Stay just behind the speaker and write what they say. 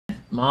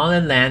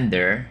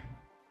Lander.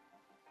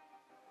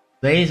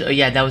 Blaze. Oh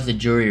yeah, that was the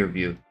jury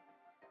review.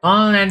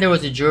 Lander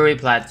was a jury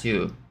plat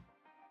too.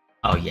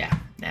 Oh yeah.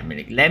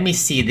 Let me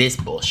see this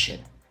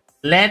bullshit.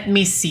 Let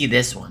me see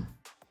this one.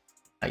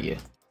 Are you?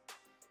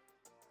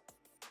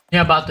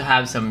 You're about to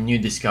have some new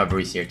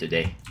discoveries here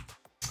today.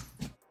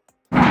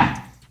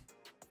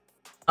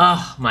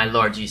 Oh my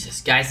Lord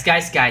Jesus. Guys.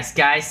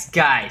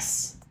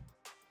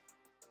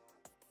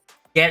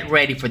 Get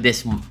ready for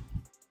this one.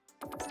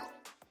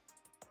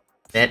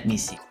 Let me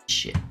see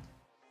shit.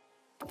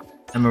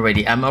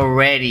 I'm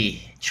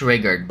already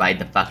triggered by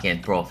the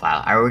fucking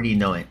profile. I already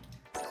know it.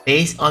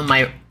 Based on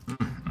my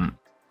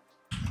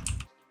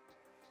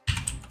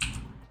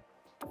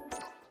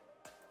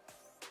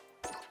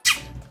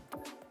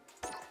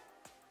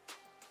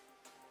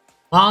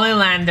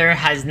Lander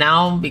has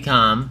now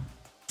become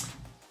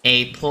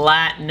a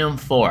Platinum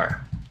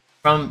 4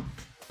 from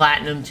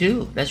Platinum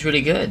 2. That's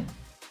really good.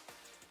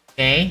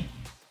 Okay.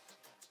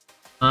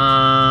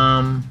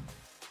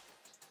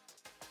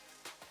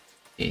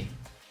 Okay.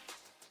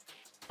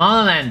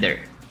 Lander,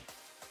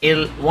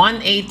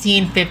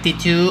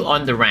 118.52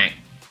 on the rank.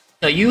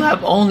 So you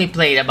have only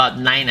played about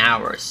 9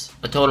 hours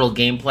of total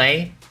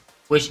gameplay,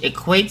 which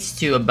equates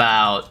to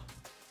about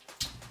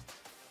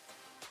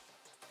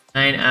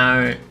 9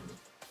 hours.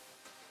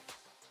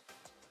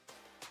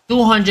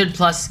 200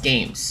 plus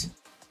games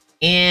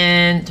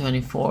in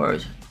 24.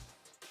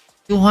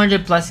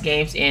 200 plus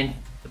games in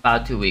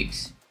about 2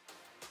 weeks.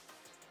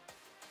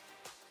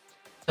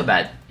 So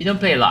bad. You don't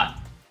play a lot,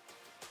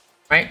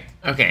 right?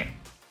 Okay.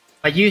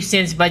 But you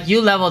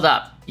leveled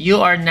up. You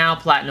are now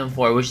Platinum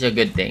 4, which is a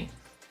good thing.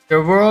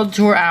 Your World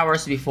Tour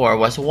hours before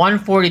was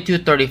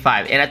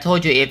 142.35, and I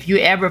told you if you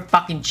ever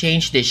fucking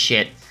change this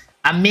shit,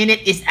 a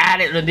minute is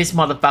added on this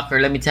motherfucker.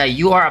 Let me tell you,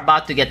 you are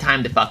about to get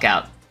time to fuck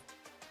out.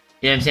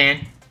 You know what I'm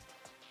saying?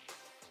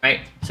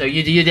 Right? So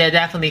you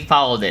definitely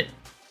followed it,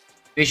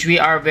 which we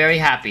are very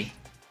happy.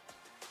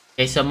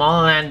 Okay, so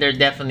Lander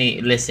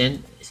definitely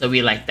listened, so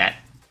we like that.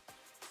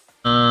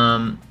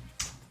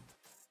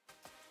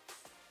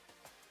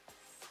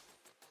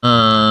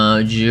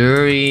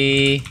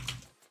 Jury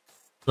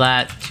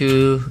plat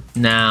 2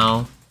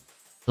 now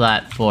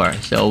plat 4.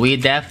 So we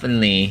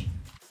definitely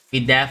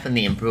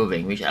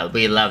improving.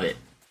 We love it.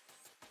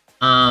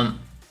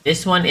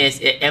 This one is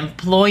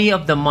Employee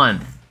of the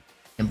Month.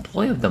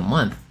 Employee of the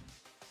Month.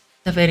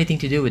 Doesn't have anything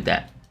to do with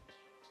that.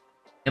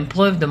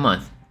 Employee of the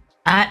Month.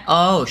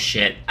 Oh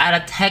shit. At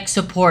a tech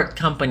support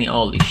company.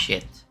 Holy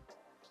shit.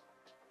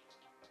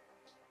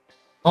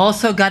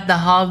 Also got the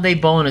holiday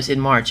bonus in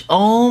March.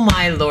 Oh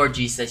my Lord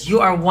Jesus.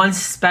 You are one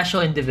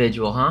special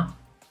individual, huh?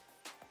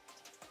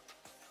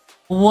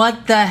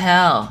 What the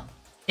hell?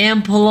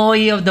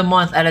 Employee of the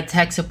Month at a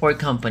tech support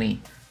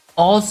company.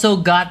 Also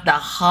got the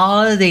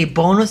holiday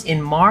bonus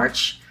in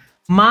March?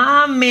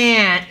 My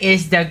man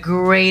is the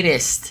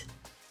greatest.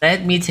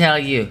 Let me tell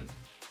you.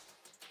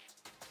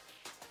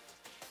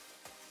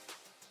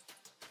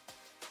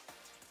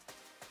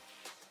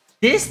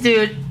 This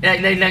dude,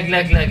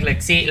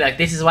 look, see, look,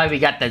 this is why we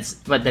got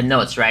the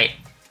notes, right?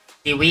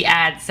 See, we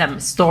add some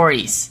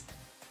stories.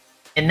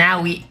 And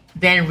now we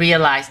then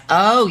realize,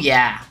 oh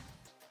yeah.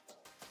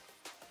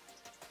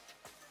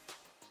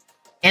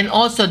 And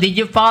also, did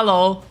you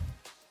follow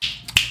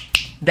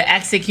the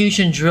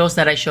execution drills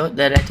that I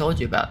told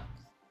you about?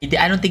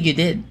 I don't think you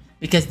did.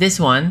 Because this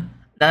one,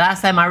 the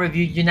last time I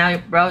reviewed you now,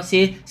 bro,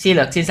 see,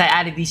 look, since I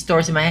added these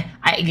stories in my head,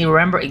 I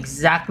remember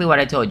exactly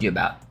what I told you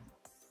about.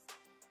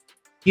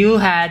 You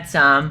had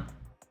some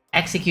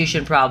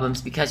execution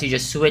problems because you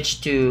just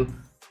switched to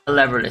a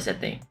leverless, I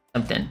think.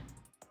 Something.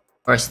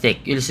 Or a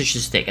stick. You switched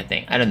to stick, I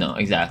think. I don't know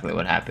exactly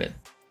what happened.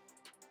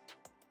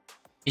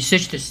 You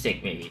switched to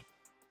stick, maybe.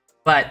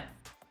 But,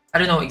 I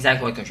don't know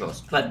exactly what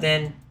controls. But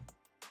then,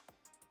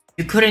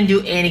 you couldn't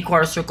do any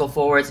quarter circle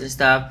forwards and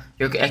stuff.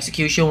 Your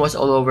execution was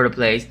all over the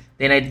place.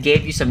 Then I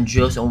gave you some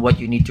drills on what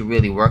you need to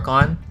really work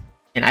on.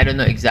 And I don't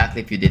know exactly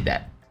if you did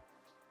that.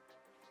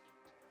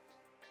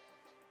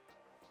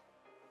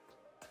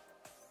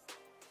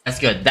 That's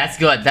good. That's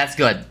good. That's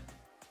good.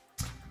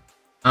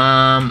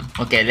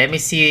 Okay, let me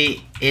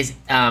see his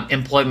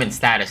employment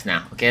status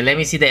now. Okay, let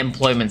me see the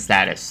employment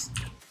status.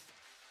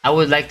 I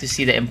would like to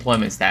see the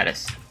employment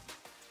status.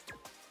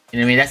 You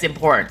know what I mean? That's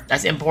important.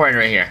 That's important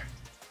right here.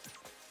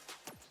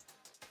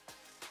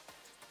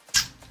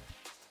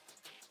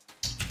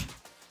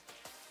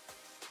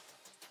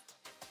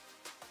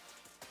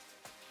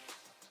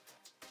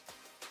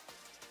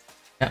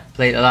 Yeah,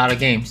 played a lot of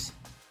games.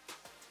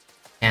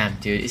 Damn,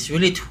 dude, it's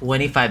really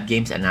 25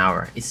 games an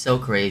hour. It's so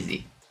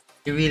crazy.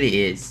 It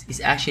really is. It's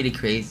actually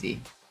crazy.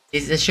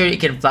 It's sure it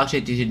can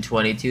fluctuate between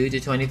 22 to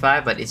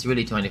 25, but it's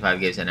really 25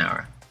 games an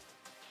hour.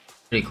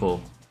 Pretty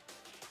cool.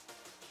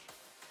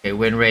 Okay,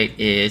 win rate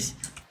is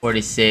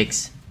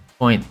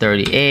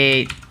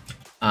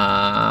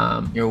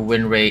 46.38. Your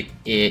win rate,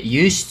 it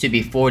used to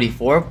be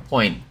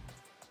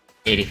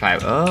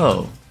 44.85.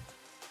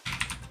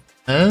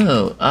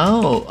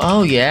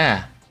 Oh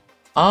yeah.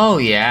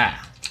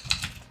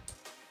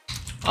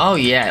 Oh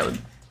yeah,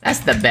 that's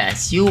the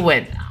best. You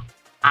went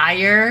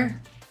higher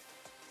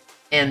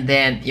and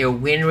then your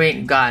win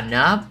rate gone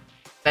up,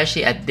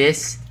 especially at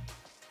this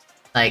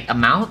like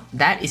amount,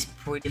 that is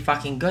pretty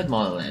fucking good,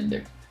 Model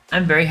Lander.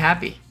 I'm very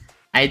happy.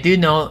 I do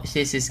know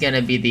this is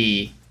gonna be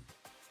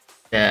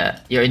the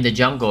you're in the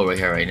jungle over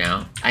here right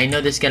now. I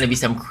know there's gonna be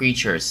some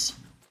creatures,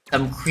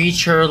 some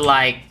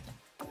creature-like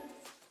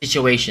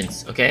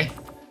situations, okay?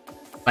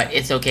 But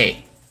it's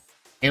okay.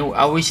 And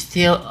are we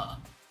still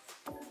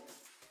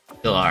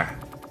are?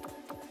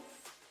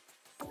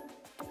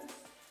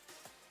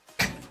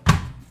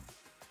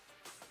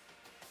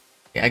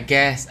 I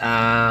guess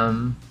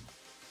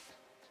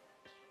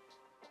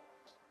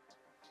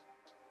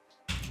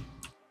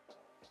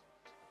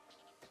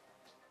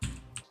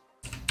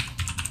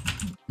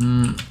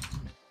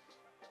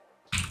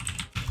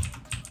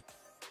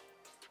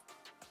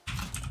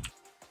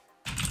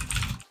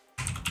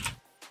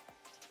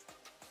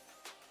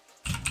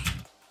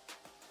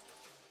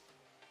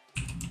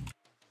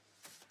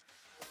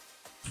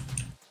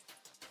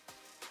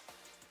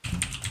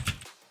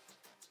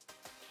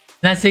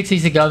not 6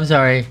 weeks ago, I'm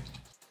sorry.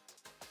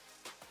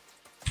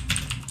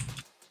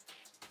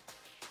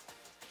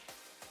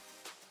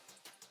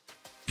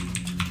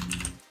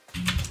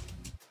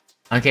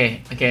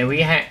 Okay,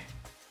 we had.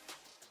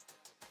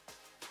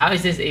 How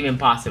is this even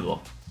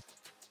possible?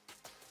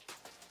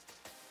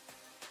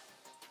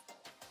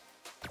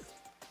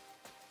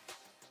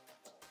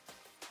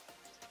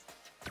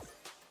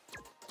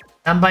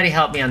 Somebody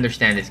help me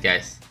understand this,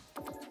 guys.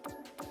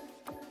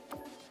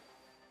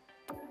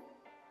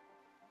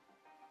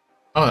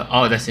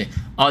 Oh, that's it.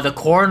 Oh, the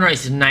corner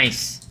is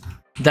nice.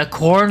 The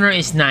corner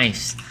is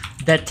nice.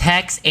 The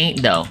text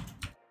ain't though.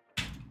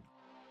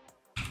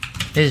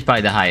 This is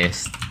probably the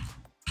highest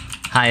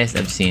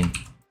I've seen.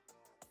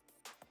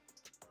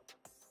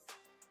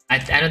 I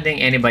don't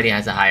think anybody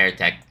has a higher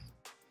tech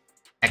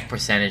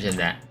percentage than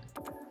that.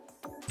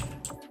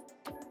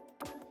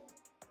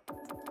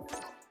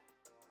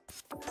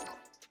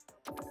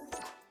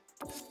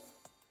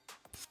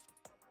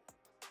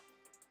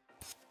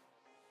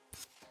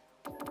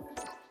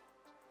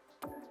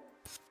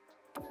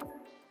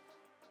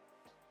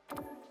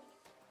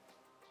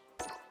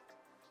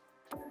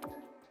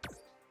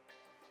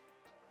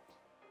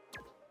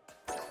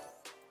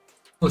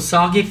 Oh,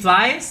 soggy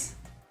flies?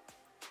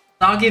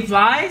 Soggy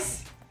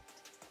flies?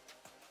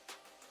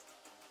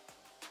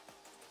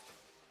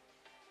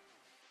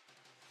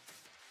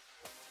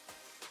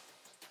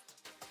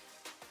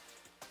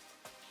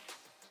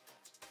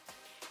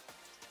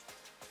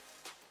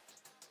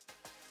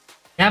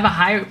 You have a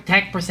higher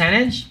tech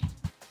percentage?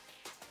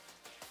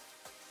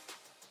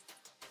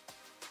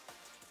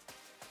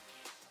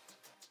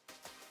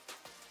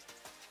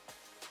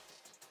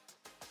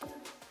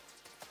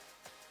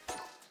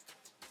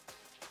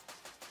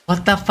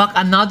 What the fuck?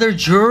 Another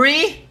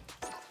jury?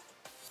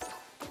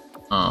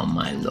 Oh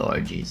my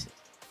lord Jesus.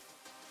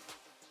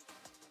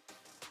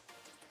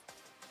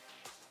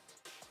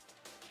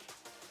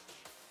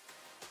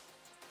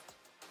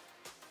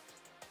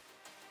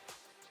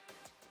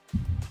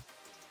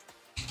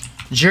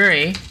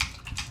 Jury.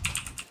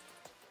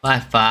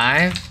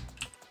 5-5.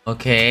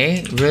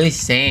 Okay, really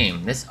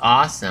same. That's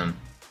awesome.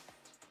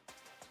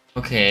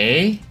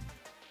 Okay.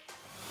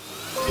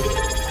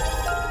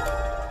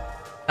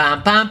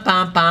 Pam pam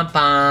pam pam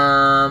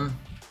pam.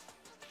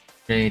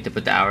 I need to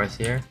put the hours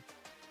here.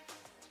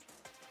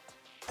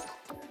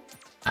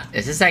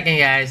 Just a second,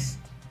 guys.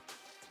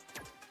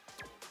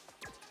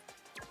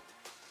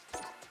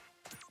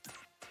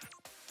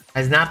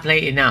 Has not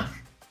played enough.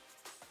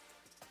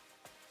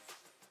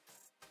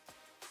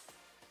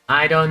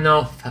 I don't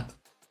know.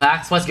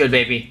 Fax, what's good,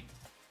 baby?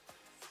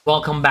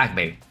 Welcome back,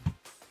 baby.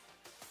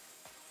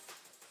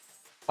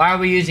 Why are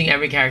we using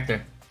every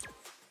character?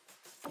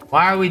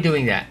 Why are we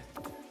doing that?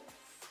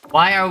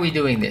 Why are we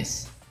doing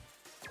this?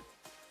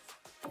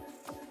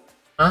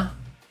 Huh?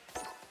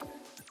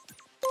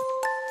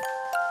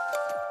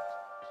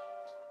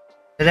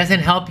 It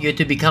doesn't help you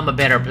to become a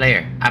better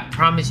player. I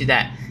promise you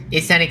that.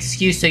 It's an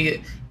excuse so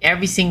you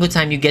every single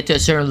time you get to a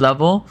certain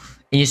level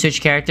and you switch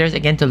characters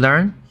again to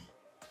learn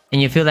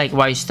and you feel like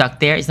why you're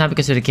stuck there, it's not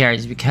because of the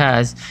characters, it's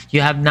because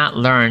you have not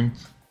learned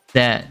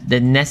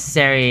the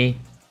necessary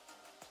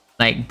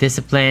like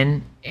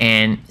discipline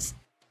and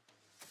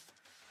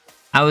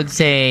I would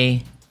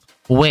say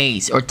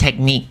ways or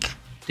technique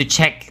to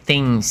check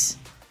things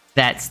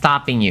that's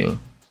stopping you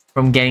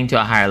from getting to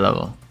a higher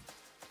level.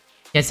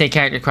 You can't say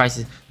character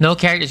crisis. No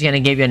character is gonna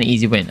give you an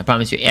easy win. I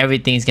promise you,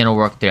 everything's gonna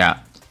work throughout.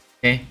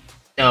 Okay,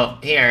 so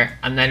here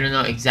I don't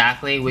know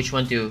exactly which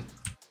one to,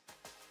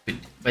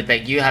 but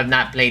like you have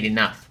not played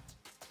enough.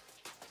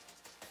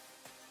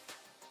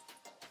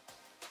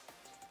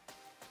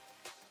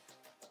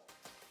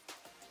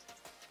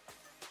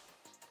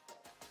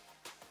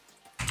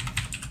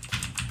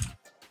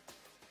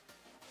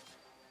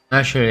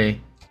 Actually,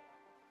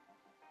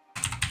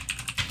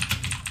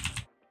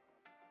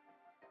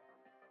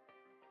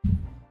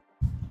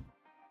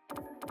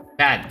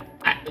 bad.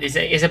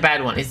 It's a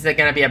bad one. It's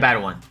gonna be a bad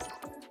one.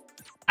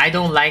 I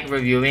don't like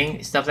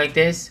reviewing stuff like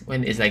this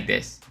when it's like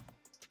this.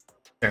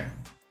 Sure.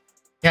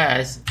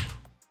 Because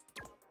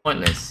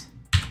pointless.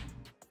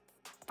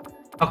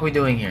 What are we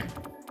doing here?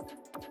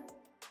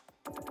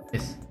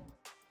 This.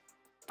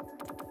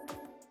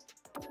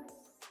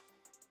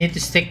 You need to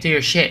stick to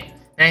your shit.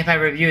 Now if I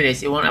review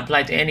this, it won't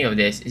apply to any of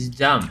this. It's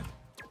dumb.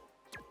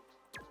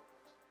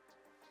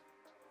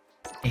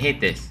 I hate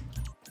this.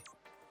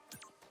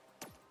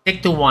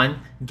 Stick to one,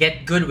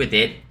 get good with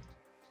it,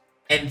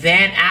 and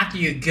then after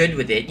you're good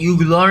with it, you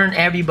learn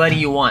everybody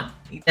you want.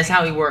 That's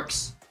how it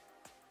works.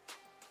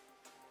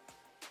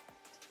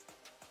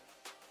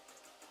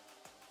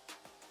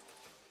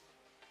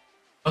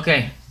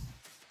 Okay.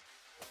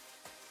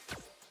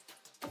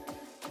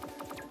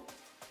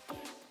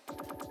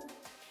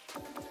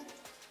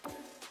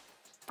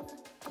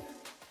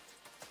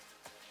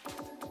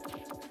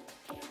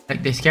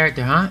 Like this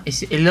character, huh?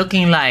 Is it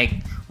looking like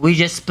we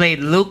just played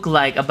Luke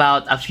like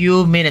about a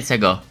few minutes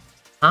ago?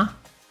 Huh?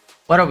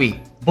 What are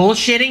we?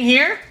 Bullshitting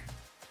here?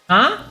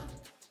 Huh?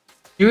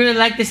 You really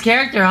like this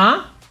character,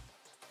 huh?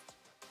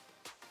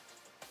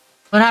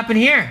 What happened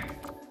here?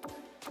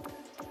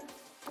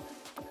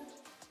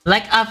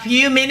 Like a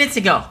few minutes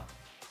ago.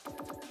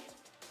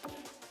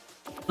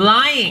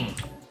 Lying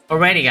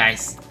already,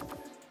 guys.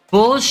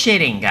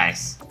 Bullshitting,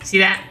 guys. See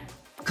that?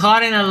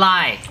 Caught in a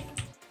lie.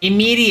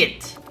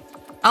 Immediate.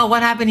 Oh,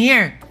 what happened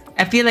here?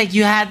 I feel like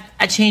you had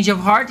a change of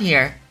heart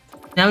here.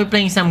 Now we're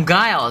playing some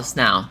Guiles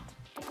now.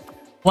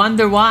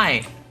 Wonder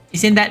why?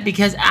 Isn't that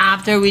because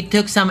after we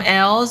took some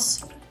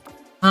L's?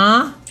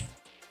 Huh?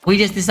 We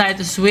just decided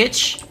to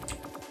switch?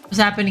 What's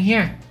happening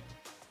here?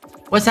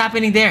 What's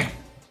happening there?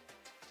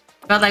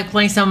 Felt like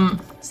playing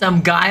some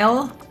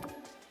Guile?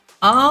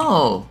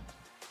 Oh.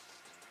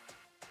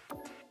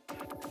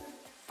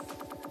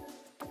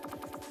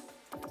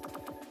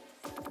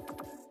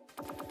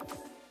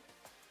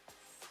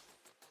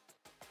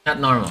 Not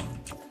normal.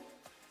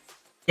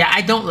 Yeah,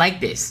 I don't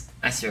like this.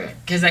 That's right.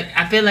 Because like,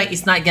 I feel like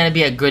it's not gonna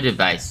be a good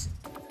advice.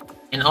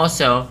 And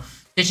also,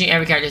 switching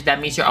every character,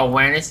 that means your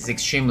awareness is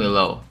extremely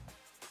low.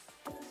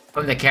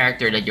 From the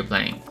character that you're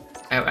playing.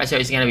 So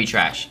it's gonna be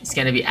trash. It's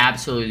gonna be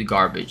absolutely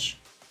garbage.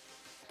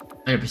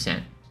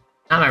 100%.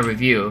 Not my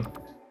review,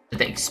 but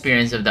the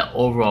experience of the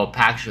overall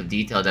package of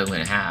detail that I'm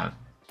gonna have.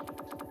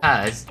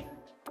 Because,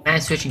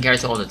 man, switching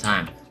characters all the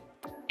time.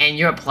 And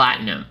you're a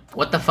platinum.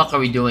 What the fuck are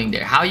we doing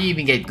there? How do you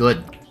even get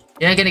good?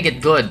 You're not gonna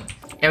get good.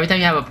 Every time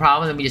you have a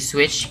problem, let me just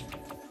switch.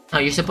 No,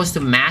 you're supposed to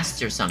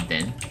master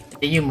something.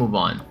 Then you move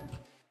on.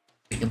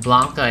 Like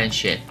Blanca and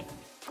shit.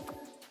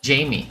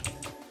 Jamie.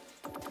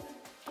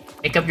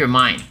 Make up your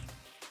mind.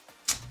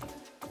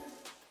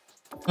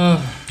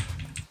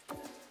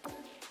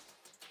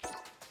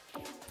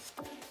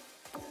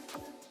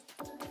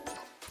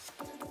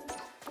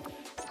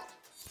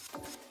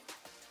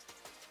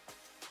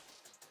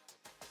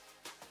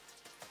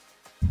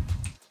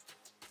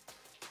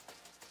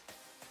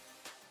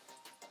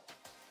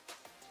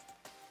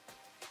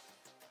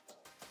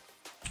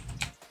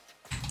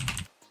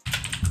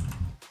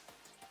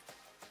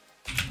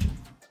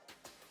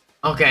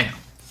 Okay.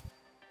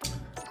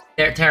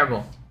 They're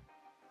terrible.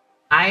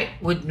 I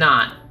would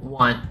not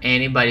want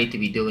anybody to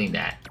be doing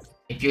that.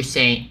 If you're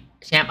saying,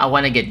 Champ, I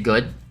want to get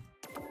good.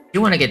 If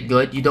you want to get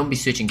good, you don't be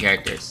switching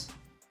characters.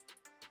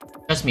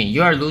 Trust me,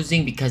 you are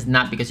losing because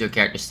not because your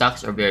character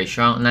sucks or very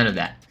strong. None of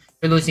that.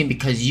 You're losing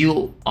because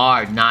you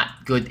are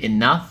not good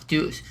enough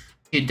to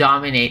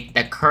dominate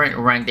the current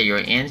rank that you're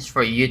in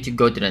for you to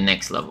go to the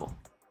next level.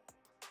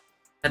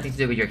 Nothing to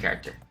do with your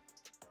character.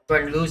 You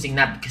are losing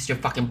not because you're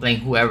fucking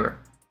playing whoever.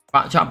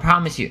 So I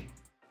promise you,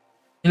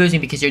 you're losing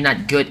because you're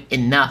not good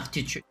enough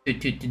to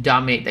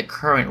dominate the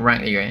current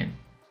rank that you're in.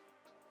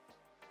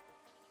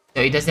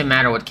 So it doesn't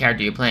matter what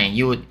character you're playing.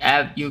 You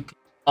could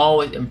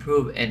always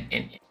improve and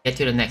get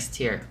to the next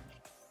tier.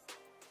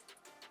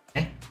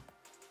 Okay.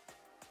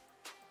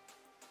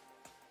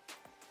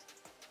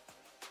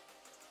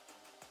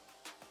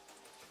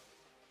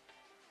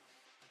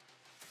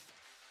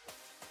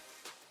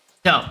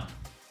 So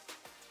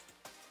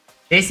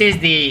this is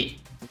the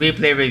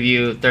replay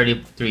review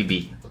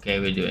 33B. Okay,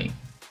 we're doing.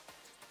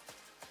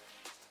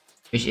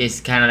 Which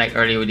is kind of like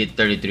earlier we did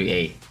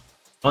 33A.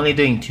 Only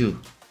doing 2.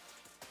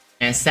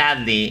 And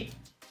sadly,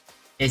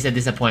 it's a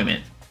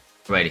disappointment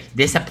already.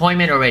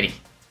 Disappointment already.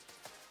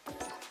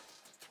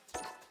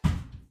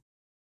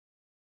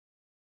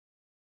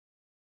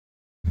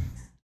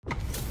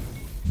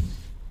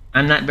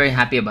 I'm not very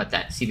happy about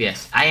that,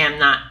 CBS. I am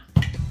not.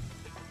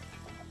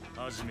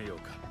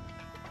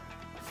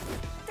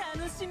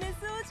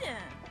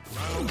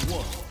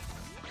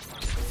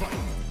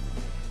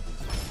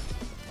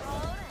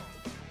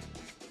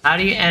 How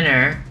do you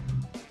enter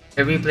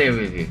the replay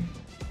review?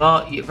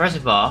 Well, first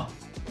of all,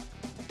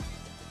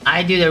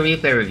 I do the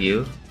replay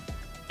review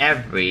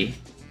every...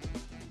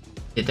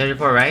 Is it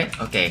 34,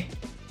 right? Okay.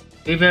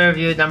 Replay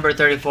review number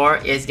 34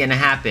 is gonna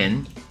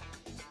happen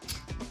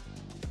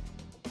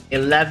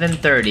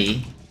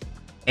 11:30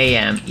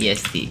 a.m.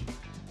 EST.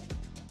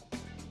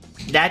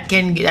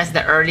 That's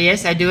the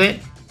earliest I do it,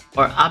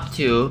 or up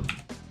to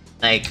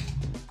like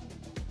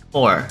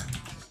 4.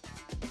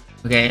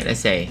 Okay, let's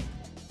say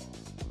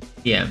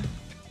p.m.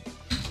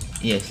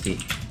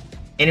 EST.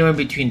 Anywhere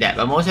between that,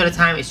 but most of the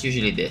time it's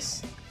usually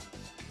this.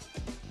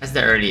 That's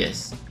the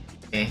earliest.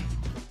 Okay.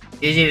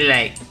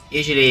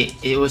 Usually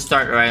it will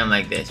start around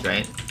like this,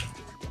 right?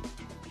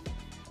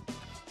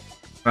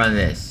 Around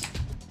this.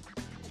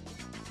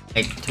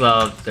 Like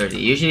 12:30.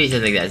 Usually it's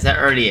just like that. It's the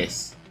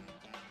earliest.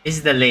 This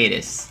is the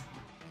latest.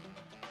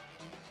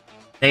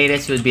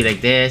 Latest would be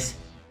like this.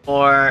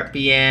 4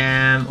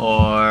 p.m.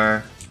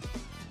 or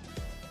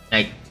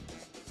like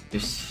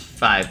just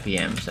 5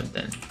 p.m. or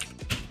something.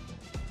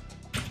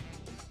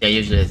 Yeah,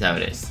 usually that's how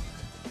it is.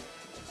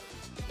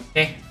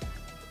 Okay.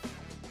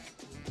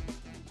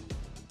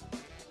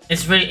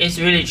 It's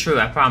really true,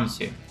 I promise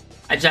you.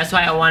 That's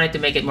why I wanted to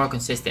make it more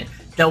consistent.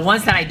 The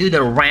ones that I do,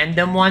 the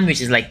random one,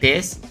 which is like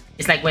this,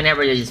 it's like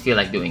whenever you just feel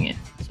like doing it.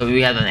 So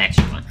we have an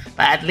extra one.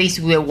 But at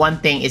least one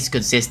thing is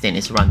consistent,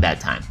 it's around that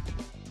time.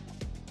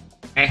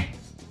 Okay?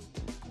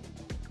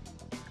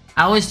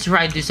 I always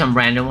try to do some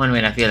random one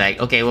when I feel like,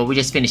 okay, well, we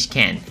just finished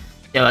Can.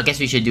 So I guess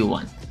we should do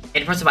one.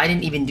 And first of all, I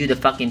didn't even do the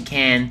fucking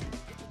Can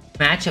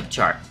matchup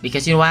chart.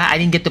 Because you know why? I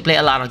didn't get to play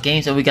a lot of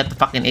games and we got the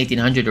fucking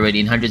 1800 already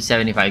in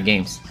 175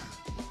 games.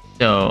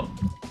 So,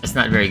 it's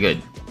not very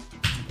good.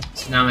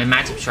 So now my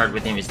matchup chart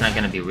with him is not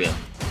gonna be real.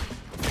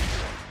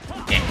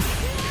 Okay.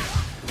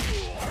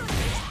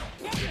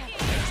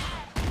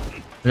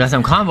 We got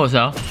some combos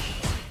though.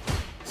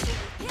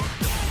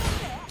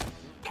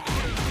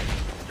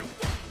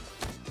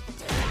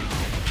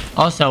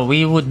 Also,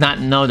 we would not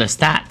know the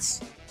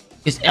stats.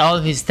 Because all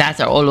of his stats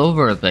are all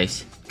over the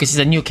place. Because he's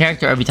a new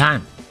character every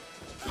time.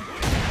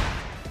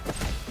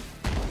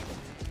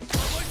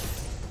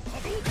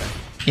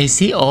 Does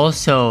he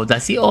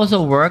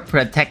also work for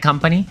a tech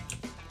company?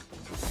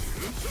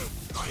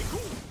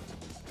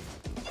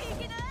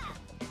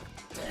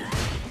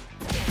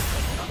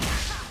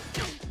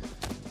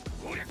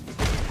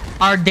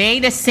 Are they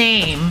the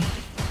same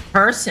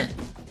person?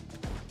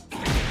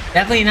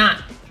 Definitely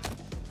not.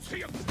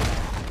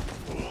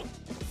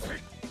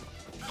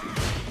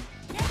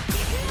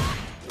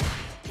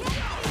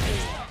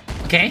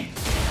 Okay?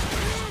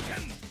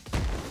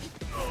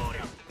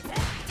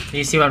 Do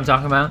you see what I'm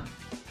talking about?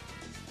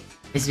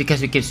 It's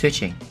because we keep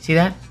switching. See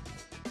that?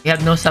 We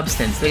have no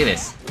substance. Look at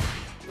this.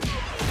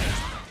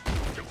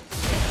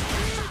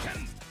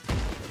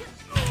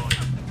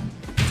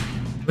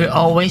 We're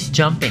always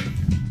jumping.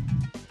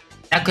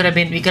 That could have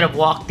been, we could have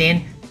walked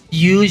in,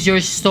 use your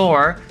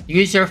store,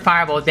 use your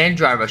fireball, then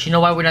drive rush. You know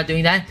why we're not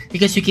doing that?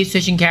 Because we keep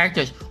switching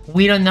characters.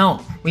 We don't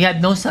know. We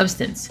have no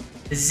substance.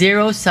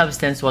 Zero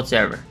substance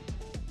whatsoever.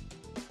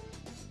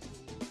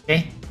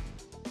 Okay?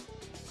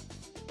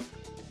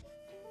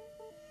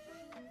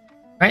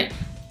 Right?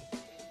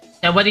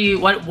 And what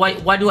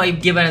do I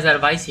give as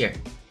advice here?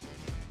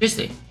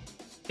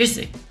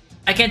 Seriously.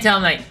 I can't tell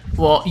him like,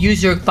 well,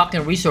 use your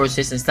fucking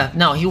resources and stuff.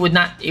 No, it would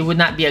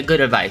not be a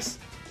good advice.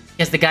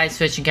 Because the guy's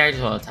switching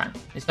characters all the time.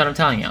 That's what I'm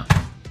telling you.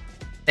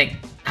 Like,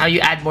 how you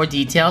add more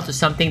detail to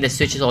something that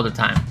switches all the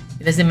time.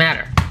 It doesn't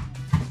matter.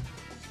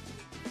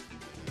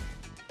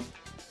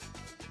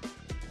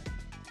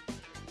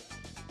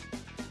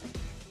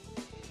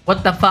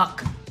 What the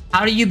fuck?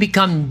 How do you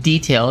become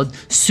detailed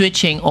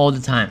switching all the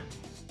time?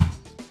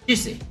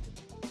 Seriously.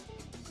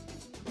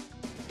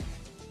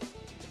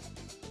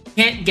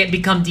 Can't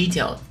become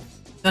detailed.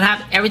 Don't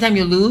have every time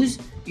you lose,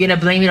 you're gonna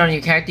blame it on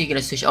your character, you're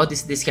gonna switch, oh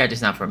this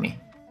character's not for me.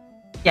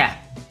 Yeah.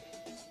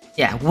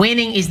 Yeah,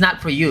 winning is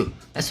not for you.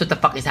 That's what the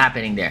fuck is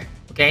happening there.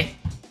 Okay?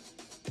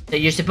 So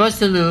you're supposed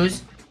to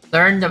lose,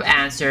 learn the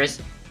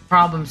answers,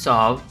 problem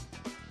solve,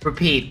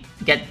 repeat,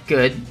 get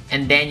good,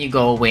 and then you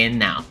go win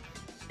now.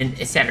 And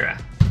etc.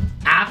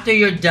 After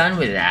you're done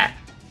with that,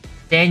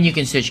 then you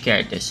can switch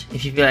characters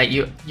if you feel like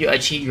you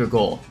achieve your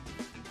goal.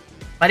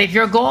 But if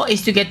your goal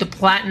is to get to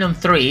Platinum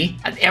 3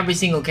 at every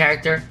single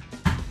character,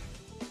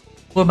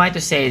 who am I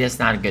to say that's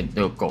not a good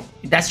goal?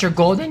 If that's your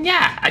goal, then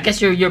yeah, I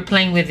guess you're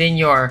playing within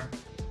your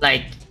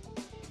like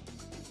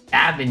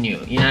avenue.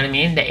 You know what I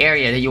mean? The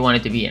area that you want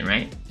it to be in,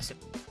 right? So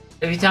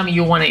if you tell me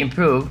you want to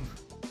improve,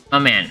 my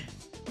man.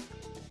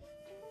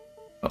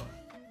 Oh,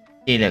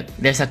 see, look,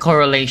 there's a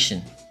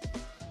correlation.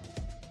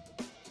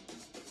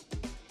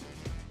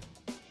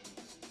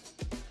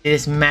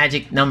 This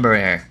magic number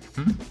here.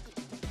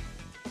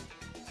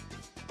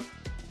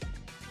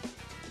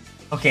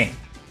 Okay.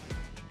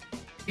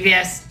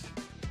 PBS.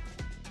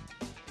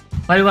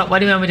 What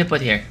do you want me to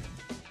put here?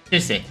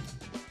 Seriously.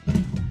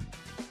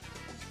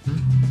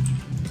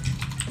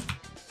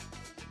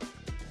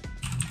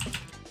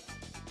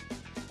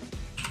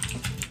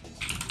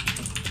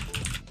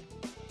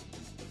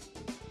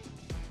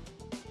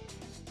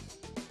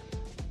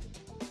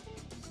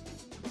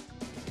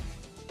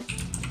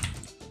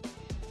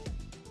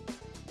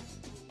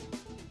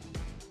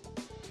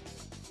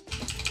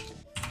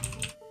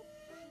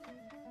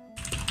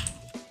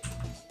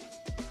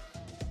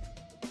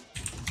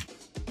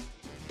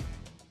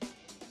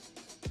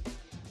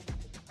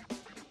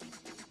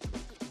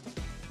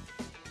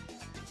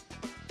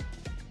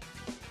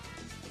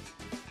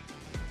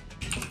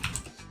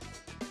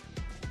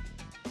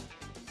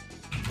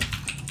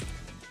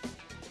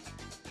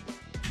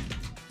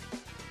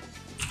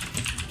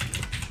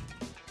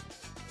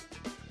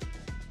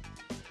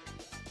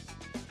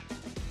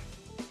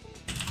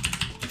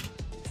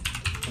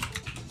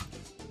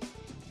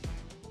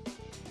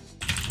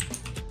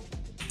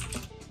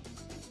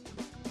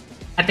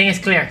 I think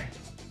it's clear.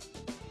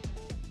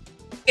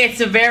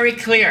 It's very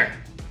clear.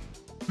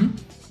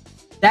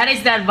 That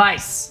is the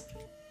advice.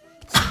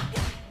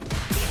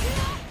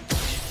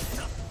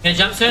 Gonna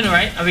jump soon,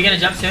 right? Are we gonna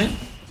jump soon?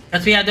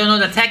 Because we don't know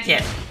the tech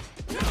yet.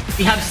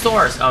 We have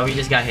stores. Oh, we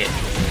just got hit.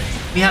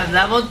 We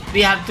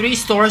have 3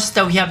 stores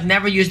that we have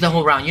never used the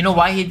whole round. You know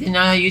why he didn't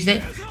know how to use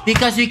it?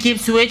 Because we keep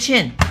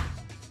switching.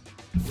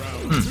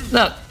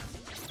 Look.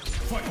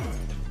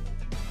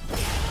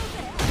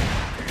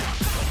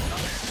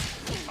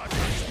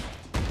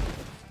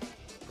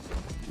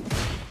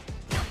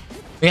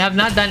 We have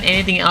not done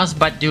anything else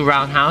but do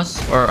roundhouse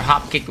or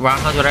hop kick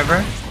roundhouse,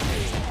 whatever,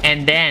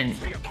 and then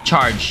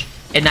charge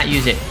and not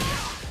use it.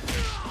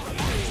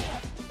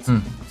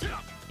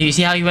 Do you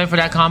see how he went for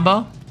that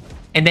combo?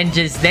 And then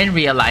then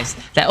realize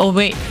that, oh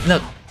wait,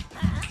 look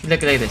at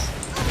this.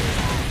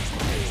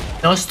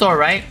 No store,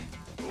 right?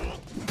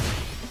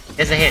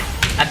 There's a hit.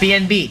 A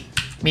BNB.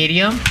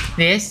 Medium,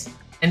 this,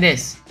 and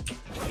this.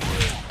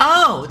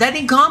 Oh, that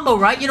didn't combo,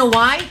 right? You know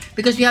why?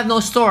 Because we have no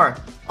store.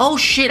 Oh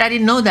shit, I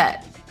didn't know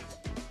that.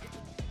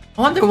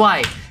 I wonder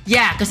why.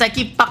 Yeah, because I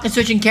keep fucking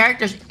switching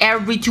characters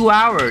every 2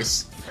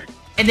 hours.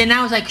 And then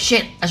I was like,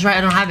 shit, that's right,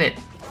 I don't have it.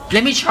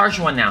 Let me charge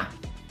one now.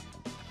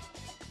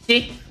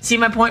 See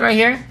my point right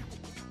here?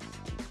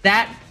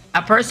 That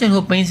a person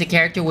who plays a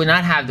character will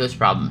not have those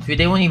problems.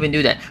 They won't even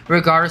do that,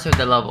 regardless of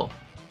the level.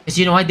 Because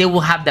you know what? They will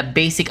have the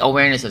basic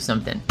awareness of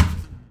something.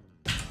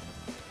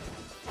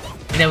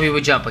 And then we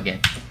would jump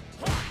again.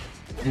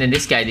 And then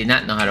this guy did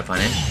not know how to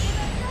punish.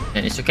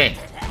 And it's okay.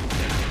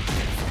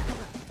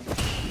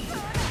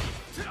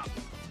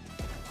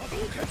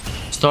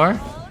 Store?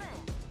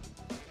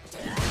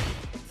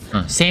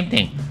 Same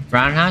thing.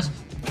 Roundhouse?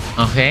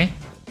 Okay.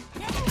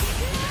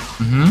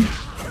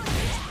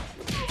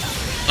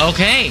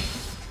 Okay.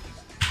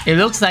 It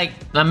looks like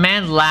the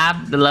man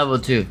labbed the level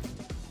 2.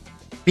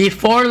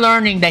 Before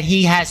learning that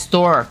he has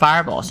store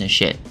fireballs and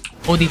shit.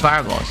 OD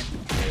fireballs.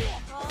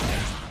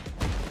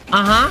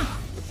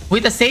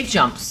 With the safe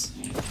jumps.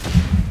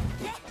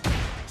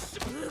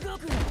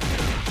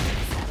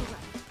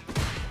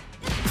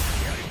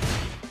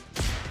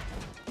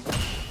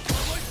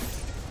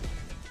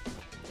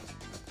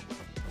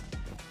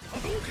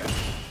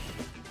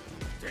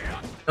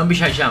 Don't be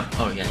shy, jump.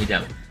 Oh yeah, he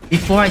jumped.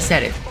 Before I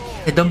said it,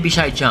 the don't be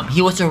shy, jump.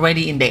 He was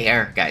already in the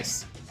air,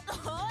 guys.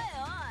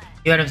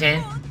 You know what I'm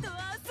saying?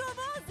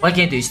 What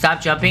can you do?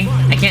 Stop jumping?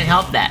 I can't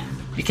help that.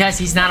 Because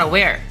he's not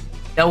aware.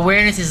 The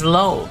awareness is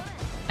low.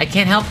 I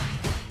cannot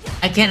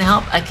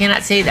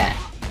say that.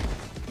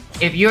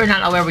 If you're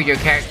not aware with your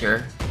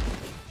character,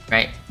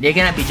 right, they're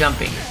gonna be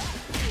jumping.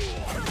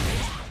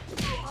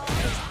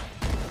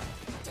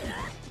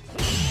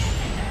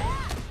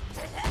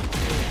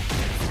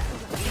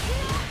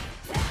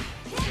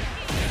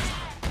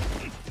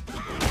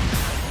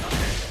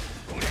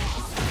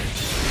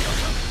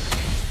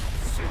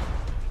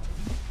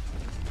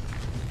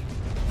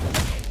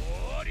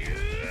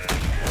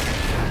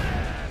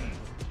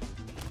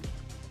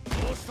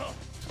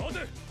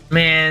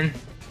 Man,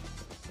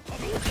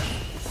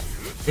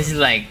 this is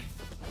like,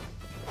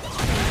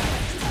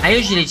 I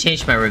usually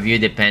change my review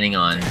depending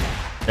on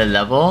the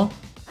level.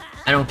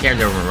 I don't care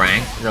the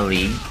rank, the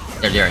league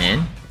that they're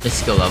in, the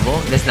skill level.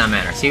 It does not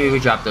matter. See, we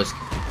drop those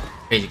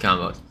crazy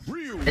combos.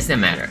 It doesn't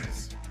matter.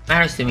 What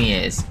matters to me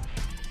is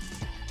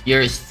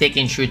you're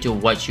sticking true to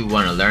what you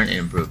want to learn and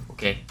improve.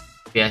 Okay?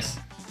 Yes.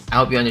 I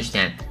hope you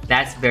understand.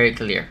 That's very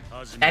clear.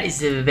 That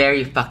is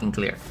very fucking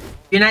clear.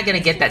 You're not gonna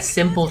get that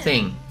simple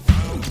thing.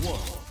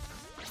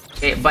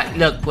 Okay, but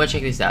look, we'll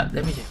check this out.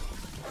 Let me check.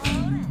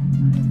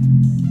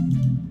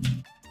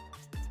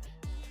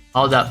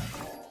 Hold up.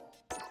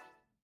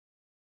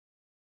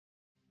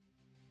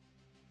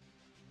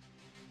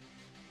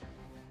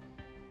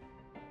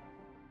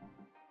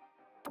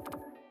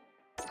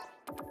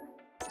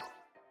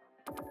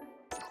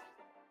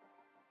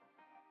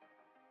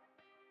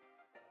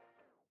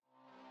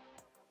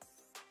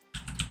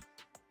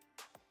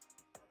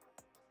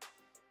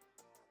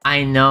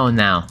 I know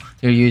now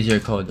your user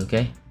code,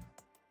 okay?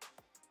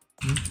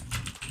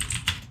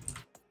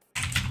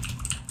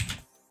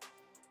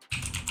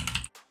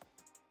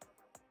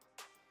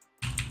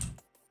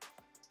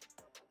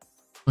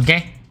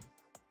 Okay?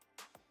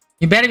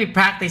 You better be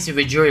practicing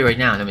with jury right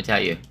now, let me tell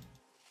you. If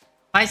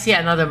I see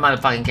another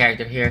motherfucking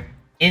character here,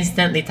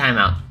 instantly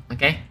timeout,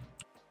 okay?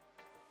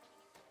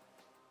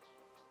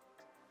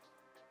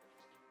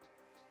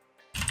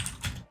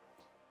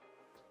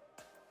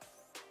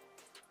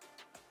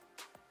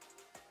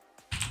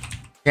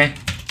 Okay?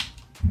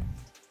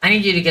 I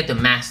need you to get to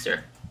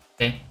master,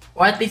 okay?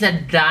 Or at least a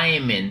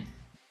diamond.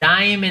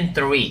 Diamond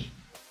 3.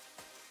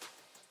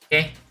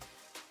 Okay?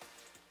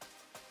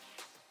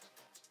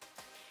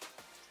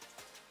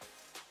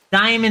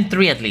 Diamond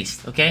 3 at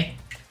least, okay?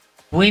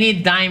 We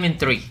need Diamond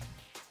 3.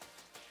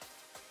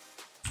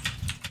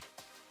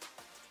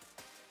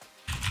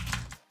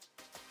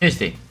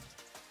 Seriously.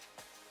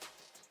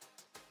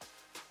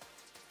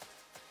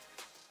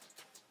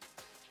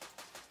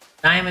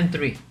 Diamond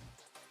 3.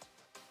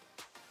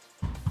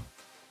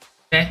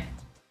 Okay?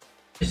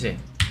 Seriously.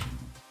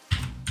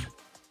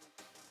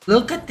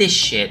 Look at this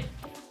shit.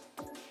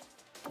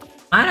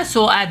 Might as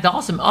well add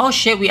Dawson. Oh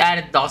shit, we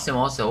added Dawson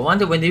also. I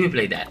wonder when did we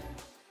play that?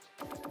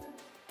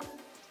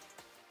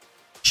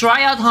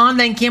 Try out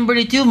Honda and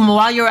Kimberly too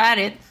while you're at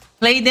it.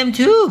 Play them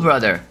too,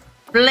 brother.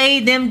 Play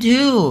them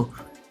too.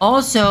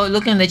 Also,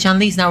 looking at the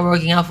Chun-Li's not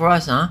working out for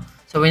us, huh?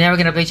 So we're never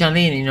gonna play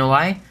Chun-Li, and you know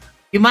why?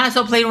 You might as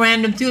well play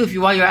random too if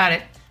you while you're at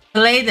it.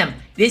 Play them.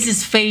 This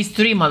is phase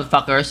 3,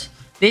 motherfuckers.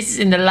 This is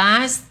in the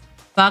last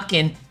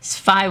fucking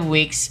 5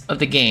 weeks of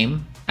the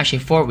game. Actually,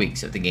 4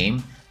 weeks of the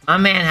game. My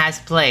man has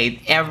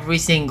played every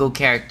single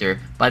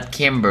character but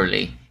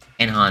Kimberly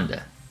and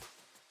Honda.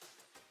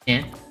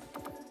 Yeah.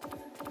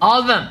 All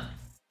of them.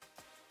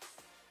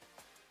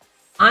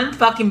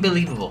 Unfucking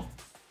believable.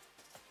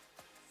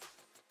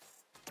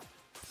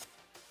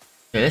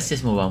 Okay, let's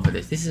just move on for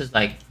this. This is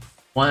like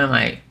one of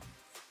my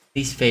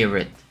least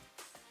favorite.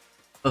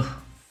 Ugh.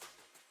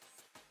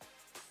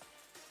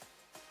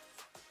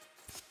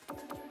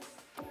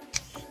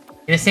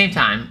 In the same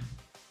time,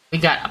 we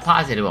got a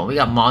positive one. We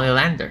got Molly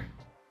Lander.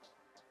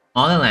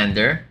 Molly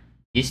Lander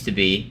used to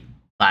be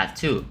Plat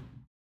 2,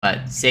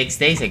 but 6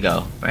 days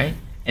ago, right?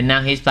 And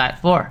now he's Plat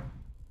 4.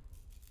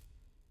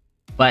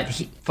 But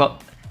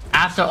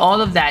after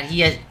all of that,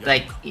 he has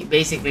like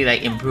basically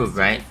like improved,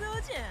 right?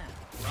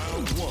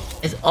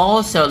 It's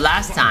also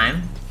last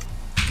time,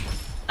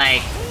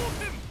 like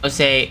let's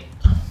say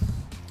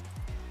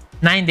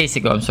 9 days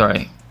ago. I'm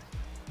sorry,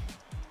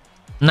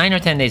 9 or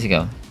 10 days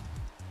ago.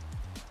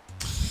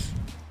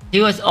 He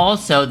was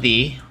also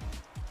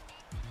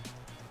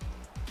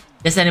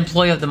just an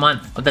employee of the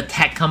month of the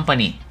tech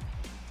company,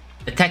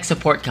 the tech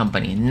support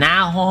company.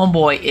 Now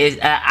homeboy is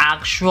an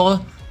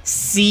actual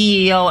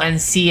CEO and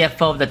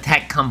CFO of the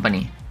tech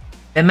company.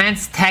 The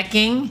man's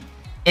teching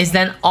is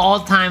an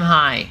all-time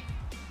high.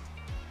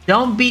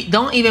 Don't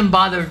even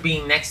bother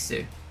being next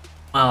to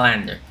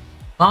Malander.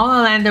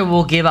 Malander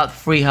will give out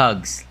free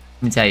hugs.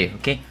 Let me tell you,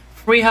 okay?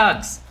 Free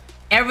hugs.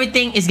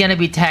 Everything is gonna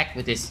be tech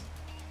with this.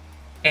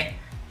 Okay?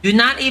 Do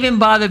not even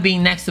bother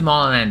being next to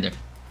Malander.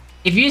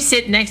 If you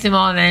sit next to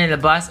Malander in the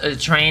bus or the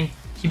train,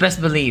 you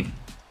best believe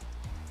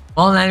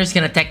Malalander's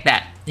gonna tech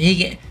that.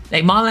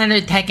 Like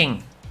Malander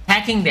teching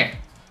there.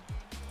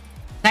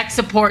 Tech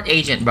support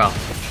agent, bro.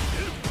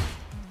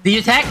 Did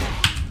you tech?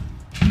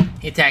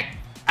 You tech.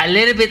 A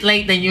little bit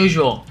late than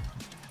usual.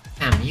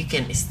 Damn, you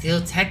can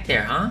still tech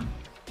there, huh?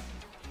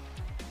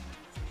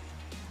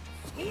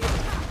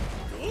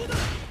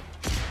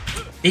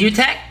 Did you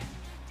tech?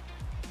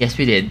 Yes,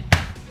 we did.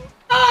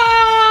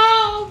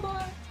 Oh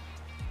my.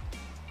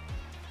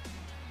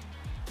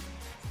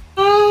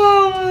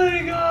 Oh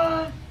my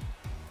god.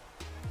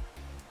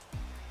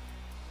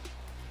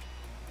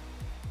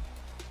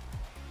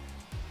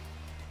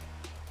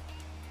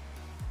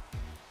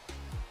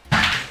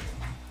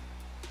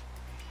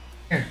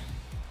 Here.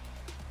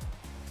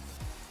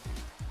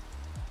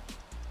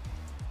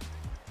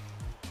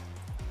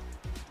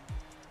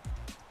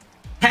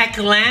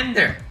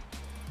 Techlander.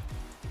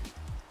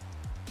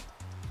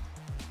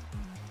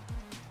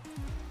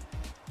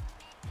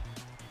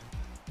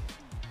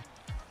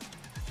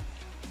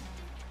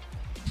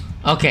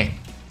 Okay.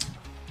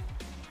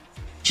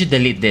 Should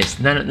delete this.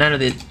 None of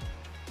this.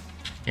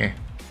 Here.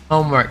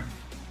 Homework.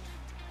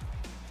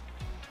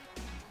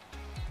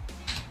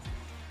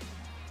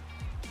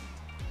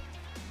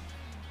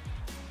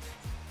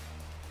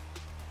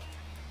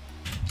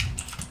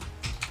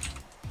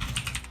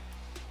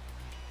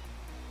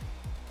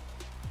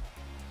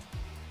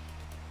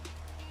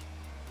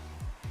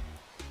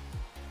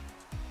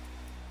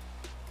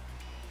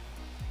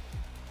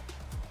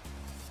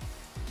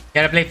 You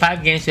gotta play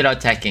 5 games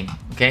without teching,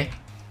 okay?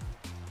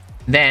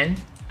 Then,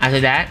 after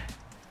that,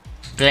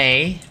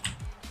 play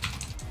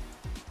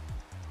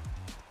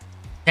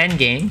 10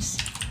 games.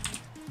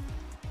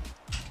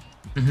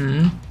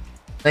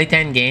 Play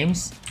 10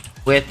 games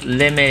with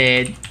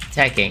limited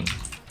teching.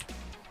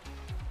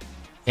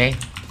 Okay?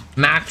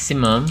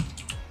 Maximum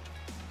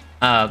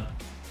of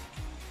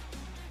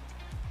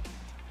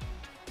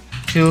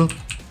 2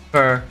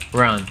 per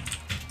round.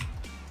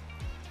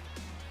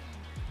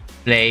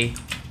 Play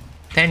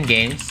 10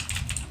 games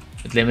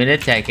with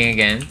limited teching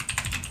again.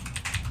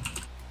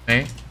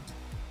 Okay?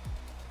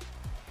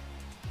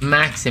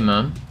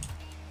 Maximum.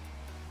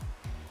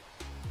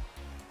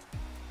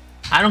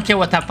 I don't care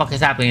what the fuck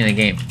is happening in the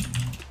game.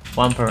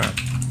 1 per round.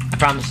 I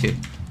promise you.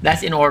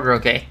 That's in order,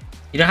 okay?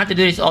 You don't have to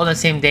do this all on the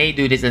same day.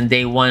 Do this on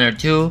day 1 or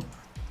 2.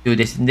 Do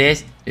this and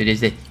this. Do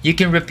this. You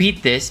can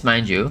repeat this,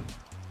 mind you,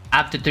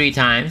 up to 3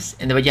 times,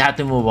 and then you have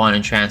to move on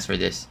and transfer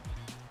this.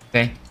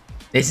 Okay?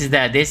 This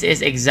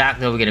is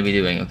exactly what we're gonna be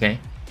doing, okay?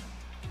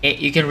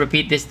 You can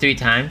repeat this 3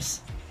 times.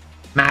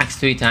 Max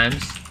 3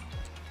 times.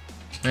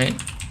 Right?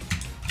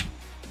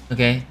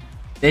 Okay?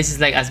 This is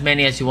like as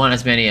many as you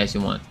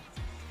want,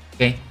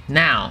 Okay?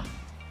 Now,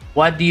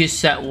 what do you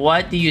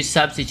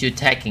substitute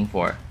teching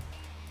for?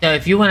 So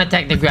if you want to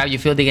technically grab, you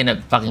feel they're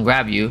gonna fucking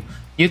grab you,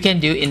 you can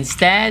do,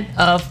 instead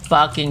of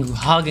fucking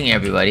hugging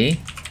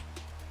everybody,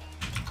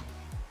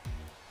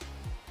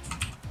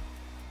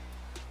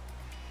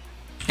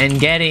 and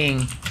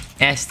getting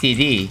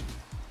STD,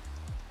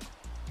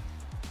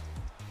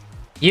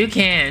 you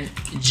can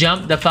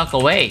jump the fuck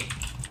away.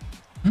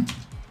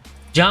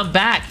 Jump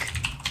back.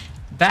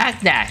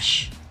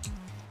 Backdash.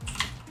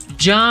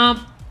 Jump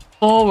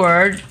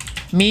forward.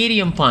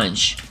 Medium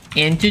punch.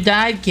 Into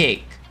dive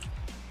kick.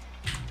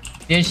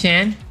 You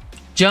understand?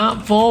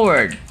 Jump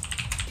forward.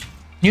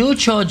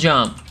 Neutral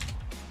jump.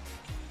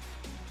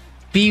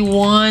 Be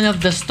one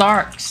of the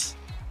Starks.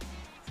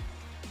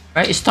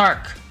 Right?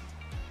 Stark.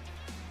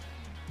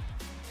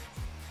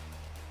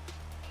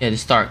 Yeah, the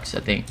Starks, I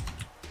think.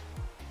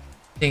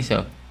 I think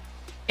so.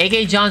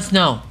 AK Jon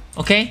Snow.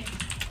 Okay?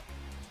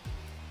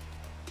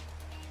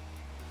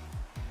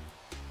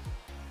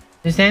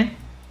 Understand?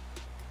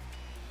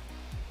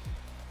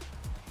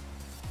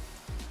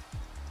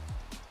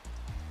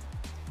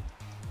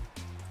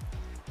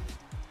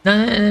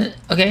 No.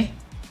 Okay.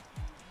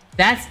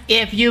 That's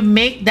if you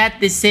make that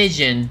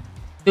decision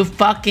to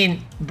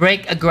fucking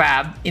break a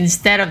grab.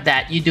 Instead of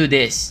that, you do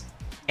this.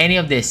 Any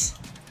of this.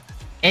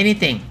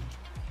 Anything.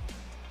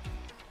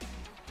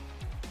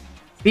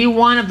 Be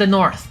one of the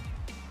North.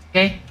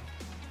 Okay?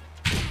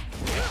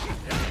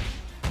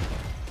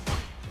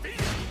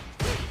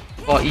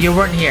 Well, you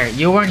weren't here.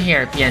 You weren't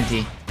here,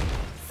 PNT.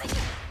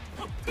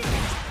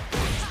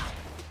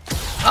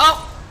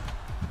 Oh!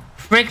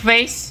 Frick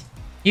face.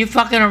 You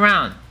fucking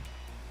around.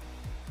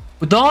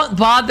 Don't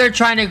bother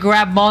trying to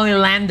grab Molly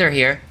Lander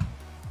here.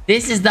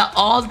 This is the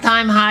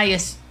all-time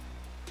highest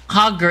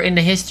hugger in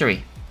the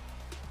history.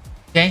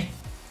 Okay?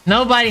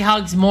 Nobody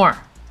hugs more.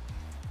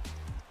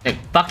 Like,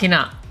 fucking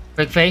up.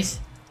 Frick face.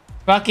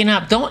 Fucking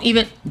up. Don't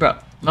even... Bro,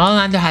 Molly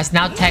Lander has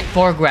now tech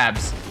 4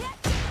 grabs.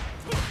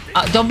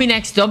 Don't be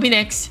next. Don't be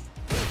next.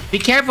 Be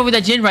careful with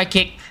the Jinrai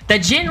kick. The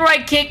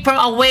Jinrai kick from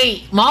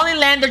away. Molly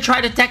Lander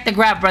tried to tech the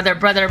grab, brother.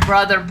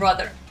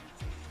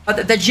 But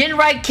the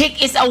Jinrai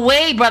kick is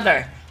away,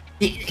 brother.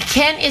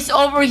 Ken is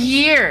over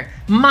here.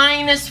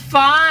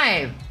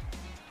 -5.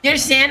 You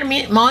understand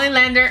me? Molly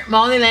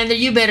Lander,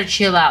 you better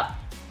chill out.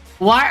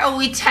 Why are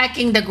we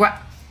teching the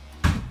grab?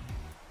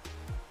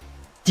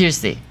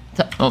 Seriously.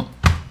 Oh.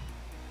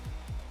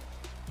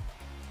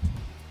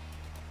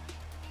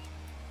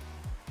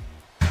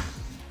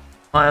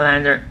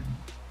 Lander.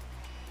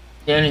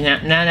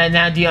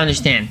 Now do you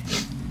understand?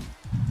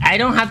 I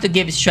don't have to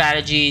give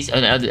strategies.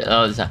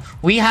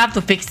 We have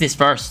to fix this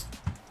first.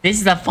 This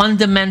is a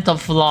fundamental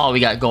flaw we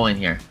got going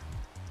here.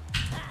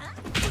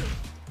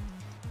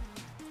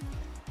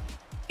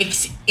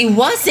 It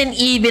wasn't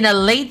even a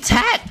late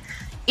tech.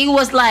 It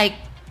was like,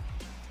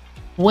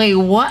 wait,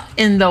 what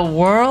in the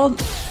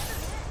world?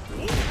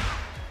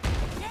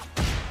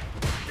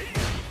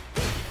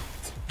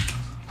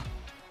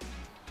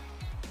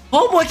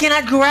 Homeboy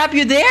cannot grab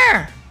you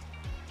there.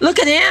 Look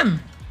at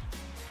him.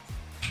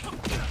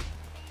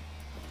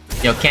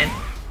 Yo, Ken.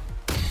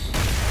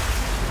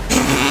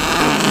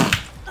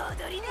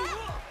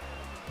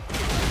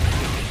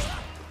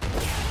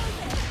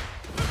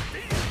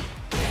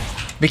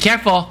 Be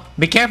careful.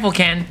 Be careful,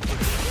 Ken.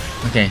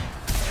 Okay.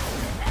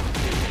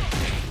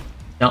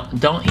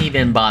 Don't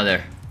even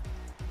bother.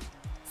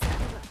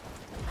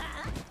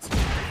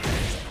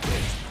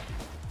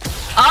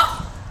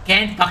 Oh!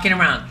 Ken fucking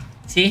around.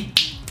 See?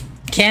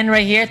 Ken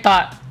right here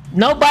thought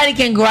nobody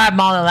can grab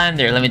Molly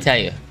Lander, let me tell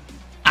you.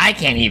 I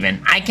can't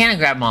even. I can't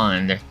grab Molly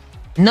Lander.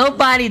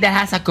 Nobody that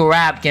has a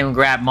grab can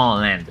grab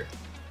Molly Lander.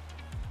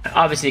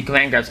 Obviously,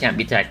 command grabs can't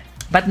be tech.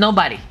 But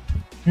nobody.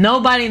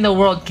 Nobody in the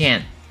world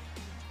can.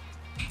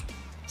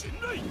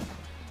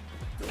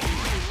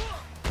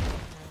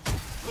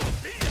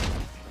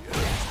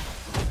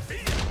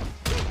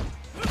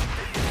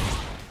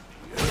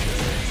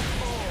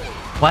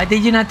 Why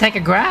did you not take a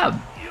grab?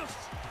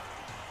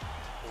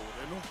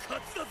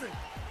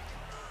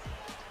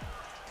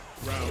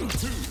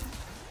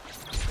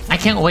 I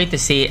can't wait to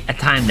see a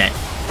time that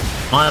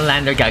Molly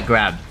Lander got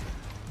grabbed.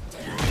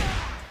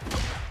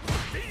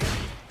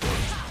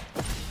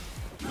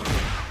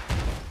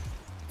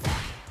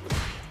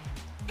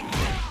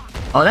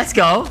 Oh, let's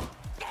go.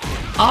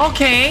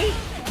 Okay.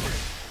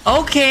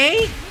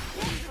 Okay.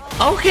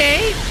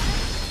 Okay.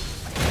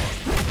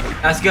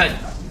 That's good.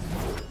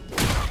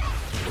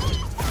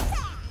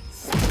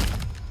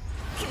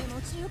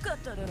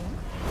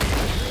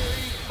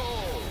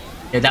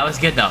 Yeah, that was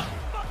good though.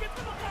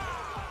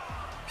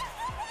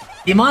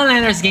 The Molly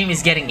Lander's game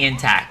is getting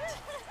intact.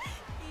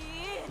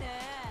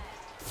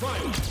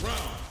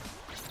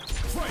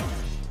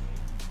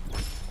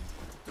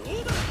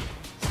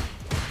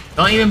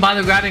 Don't even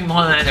bother grabbing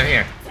Molly Lander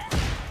here.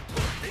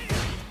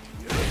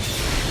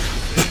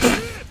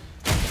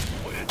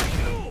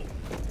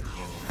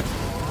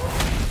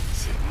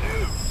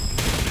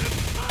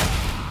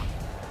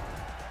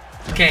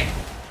 Okay.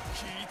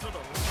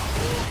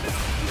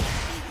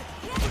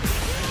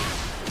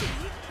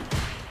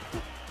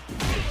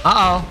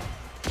 Uh-oh.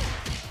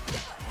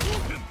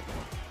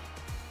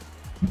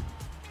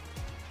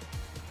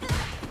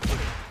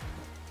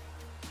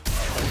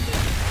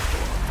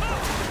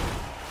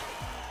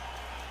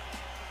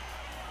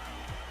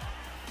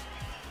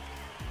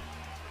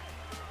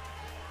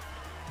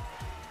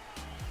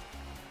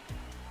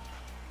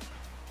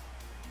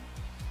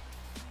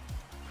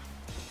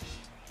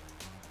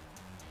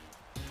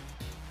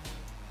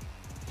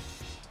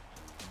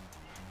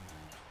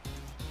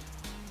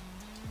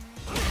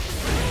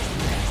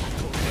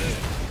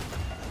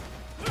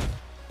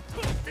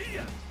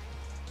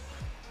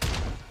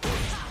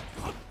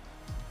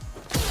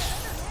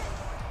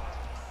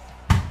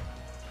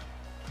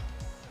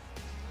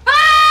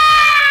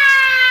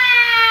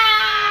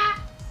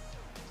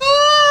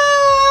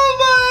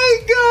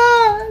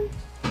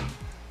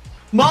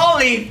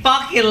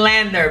 fucking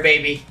lander,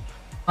 baby.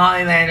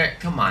 Molly lander.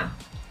 Come on.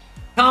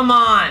 Come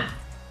on.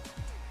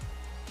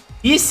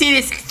 You see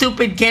this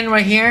stupid Ken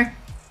right here?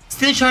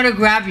 Still trying to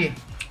grab you.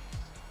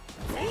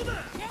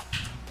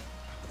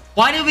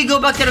 Why did we go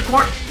back to the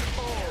corner?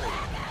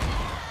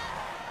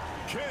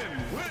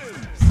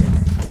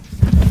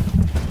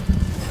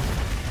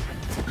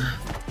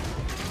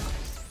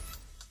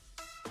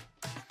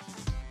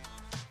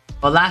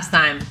 Well, last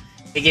time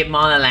we gave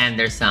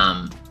Monolander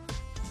some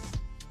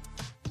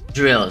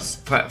drills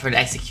for the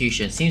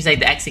execution. Seems like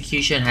the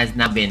execution has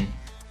now been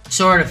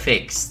sort of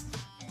fixed,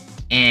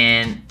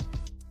 and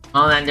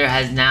Monolander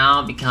has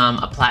now become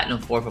a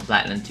Platinum 4 for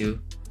Platinum 2,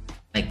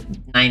 like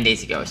 9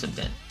 days ago or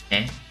something.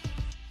 Okay.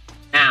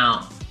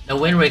 Now the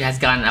win rate has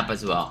gotten up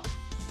as well,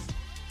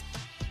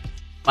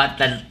 but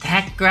the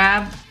tech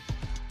grab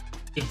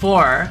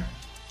before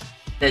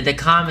the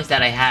comments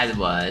that I had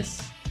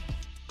was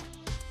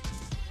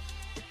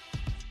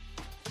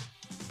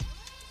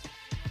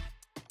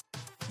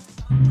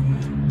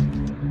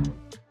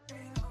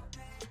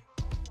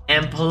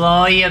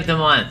Employee of the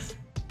Month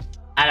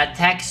at a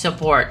tech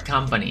support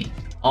company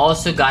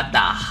also got the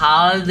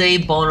holiday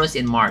bonus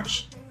in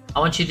March. I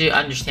want you to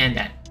understand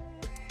that.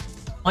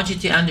 I want you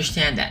to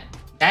understand that.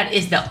 That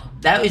is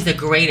the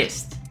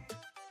greatest.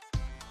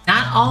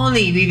 Not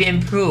only we've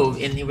improved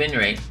in the win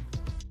rate,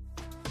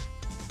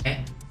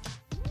 okay,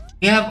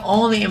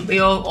 we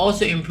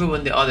also improved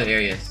in the other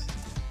areas.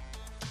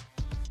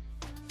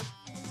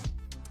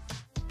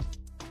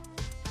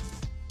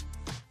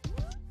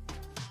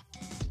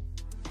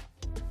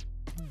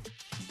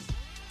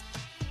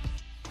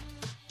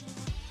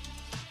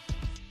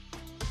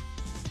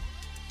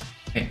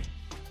 Okay,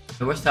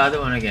 so what's the other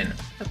one again?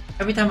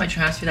 Every time I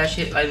transfer that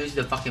shit, I lose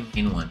the fucking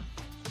main one.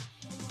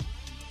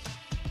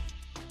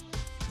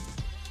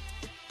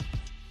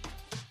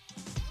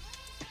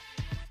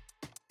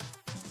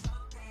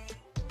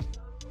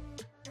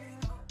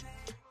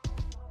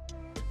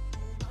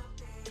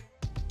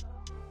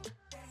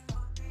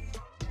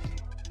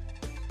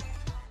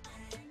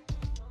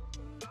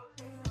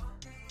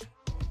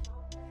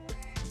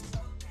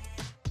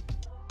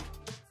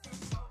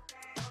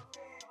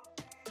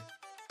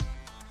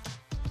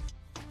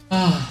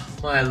 Oh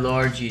my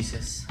Lord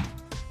Jesus.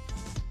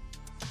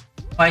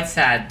 Quite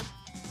sad,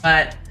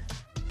 but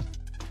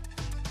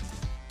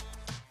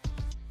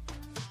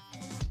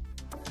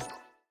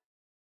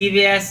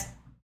TVS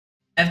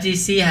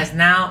FTC has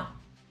now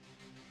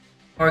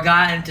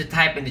forgotten to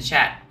type in the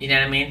chat. You know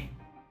what I mean?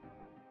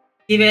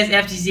 TVS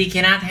FTC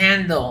cannot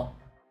handle.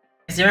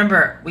 Because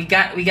remember, we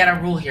got a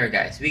rule here,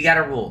 guys. We got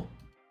a rule.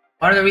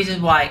 One of the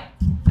reasons why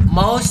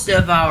most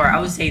of our, I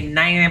would say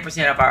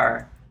 99% of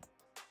our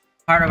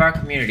part of our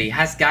community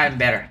has gotten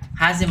better,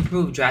 has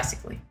improved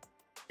drastically,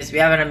 because we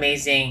have an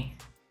amazing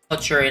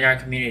culture in our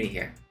community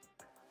here.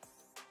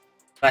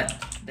 But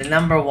the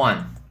number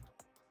one,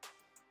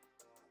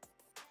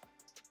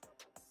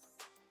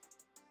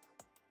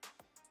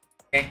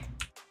 okay,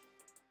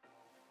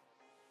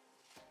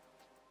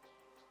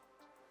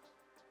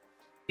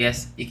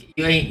 yes,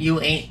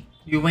 you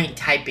ain't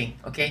typing,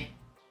 okay?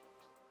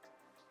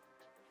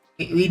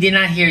 We did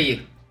not hear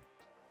you,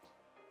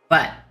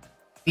 but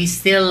we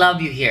still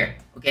love you here,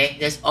 okay?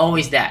 There's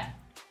always that.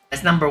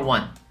 That's number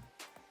one.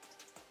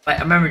 But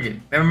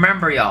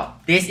remember y'all,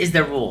 this is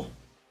the rule.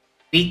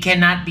 We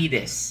cannot be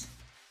this,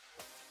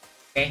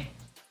 okay?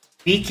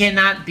 We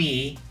cannot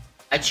be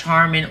a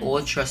Charmin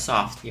Ultra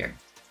Soft here.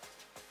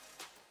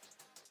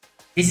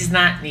 This is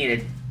not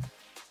needed.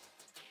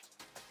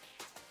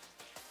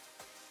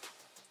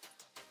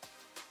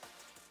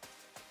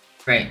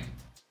 Great.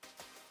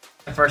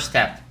 The first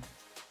step.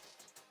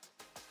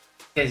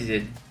 You guys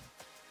did.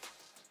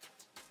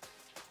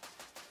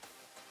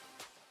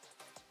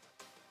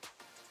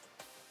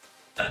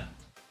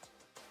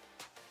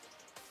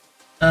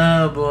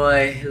 Oh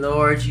boy,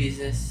 Lord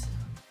Jesus.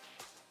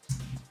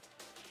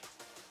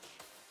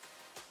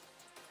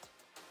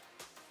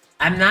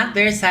 I'm not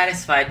very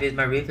satisfied with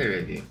my replay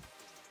review.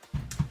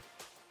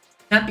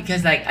 Not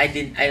because like I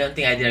don't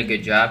think I did a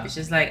good job. It's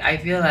just like I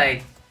feel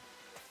like